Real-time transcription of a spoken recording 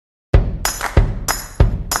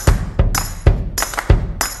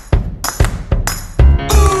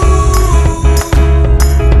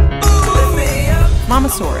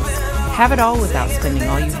Have it all without spending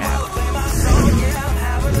all you have.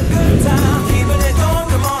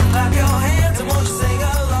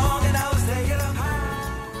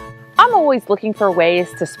 I'm always looking for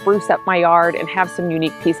ways to spruce up my yard and have some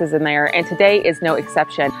unique pieces in there, and today is no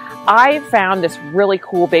exception. I found this really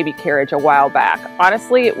cool baby carriage a while back.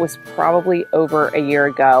 Honestly, it was probably over a year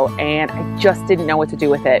ago, and I just didn't know what to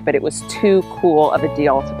do with it, but it was too cool of a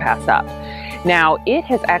deal to pass up. Now, it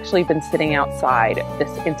has actually been sitting outside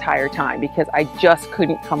this entire time because I just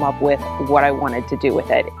couldn't come up with what I wanted to do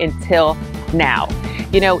with it until now.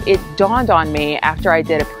 You know, it dawned on me after I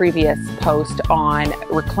did a previous post on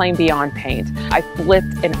Reclaim Beyond Paint. I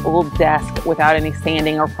flipped an old desk without any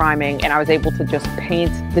sanding or priming, and I was able to just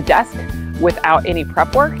paint the desk without any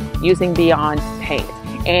prep work using Beyond Paint.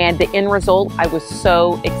 And the end result I was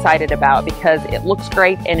so excited about because it looks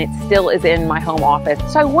great and it still is in my home office.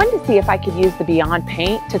 So I wanted to see if I could use the Beyond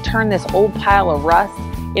Paint to turn this old pile of rust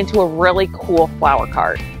into a really cool flower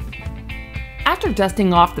cart. After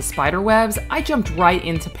dusting off the spider webs, I jumped right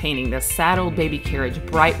into painting this sad old baby carriage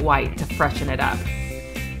bright white to freshen it up.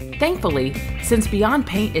 Thankfully, since Beyond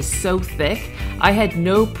Paint is so thick, I had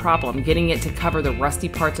no problem getting it to cover the rusty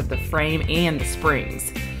parts of the frame and the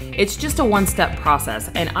springs. It's just a one-step process,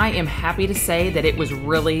 and I am happy to say that it was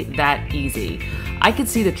really that easy. I could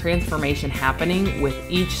see the transformation happening with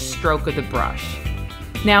each stroke of the brush.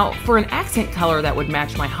 Now, for an accent color that would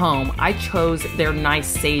match my home, I chose their nice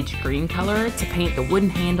sage green color to paint the wooden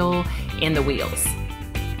handle and the wheels.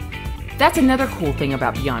 That's another cool thing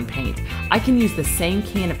about Beyond Paint. I can use the same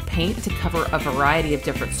can of paint to cover a variety of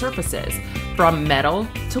different surfaces, from metal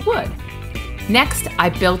to wood. Next, I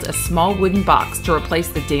built a small wooden box to replace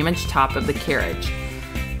the damaged top of the carriage.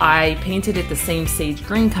 I painted it the same sage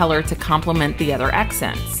green color to complement the other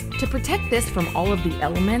accents. To protect this from all of the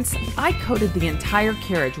elements, I coated the entire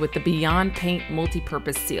carriage with the Beyond Paint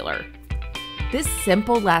multi-purpose sealer. This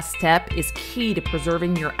simple last step is key to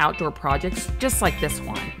preserving your outdoor projects just like this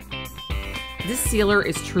one. This sealer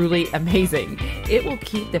is truly amazing. It will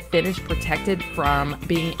keep the finish protected from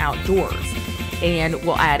being outdoors and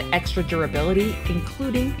will add extra durability,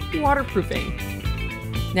 including waterproofing.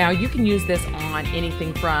 Now, you can use this on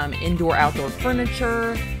anything from indoor-outdoor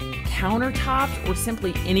furniture, countertops, or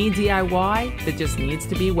simply any DIY that just needs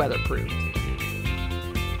to be weatherproofed.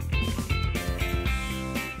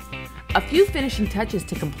 A few finishing touches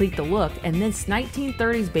to complete the look, and this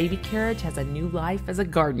 1930s baby carriage has a new life as a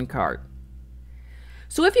garden cart.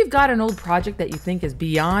 So if you've got an old project that you think is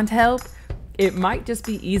beyond help, it might just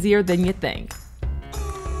be easier than you think.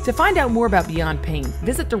 To find out more about Beyond Paint,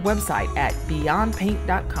 visit their website at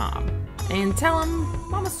beyondpaint.com and tell them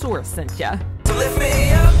Mamasaurus sent ya.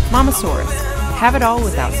 Mamasaurus, have it all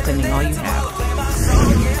without spending all you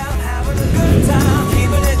have.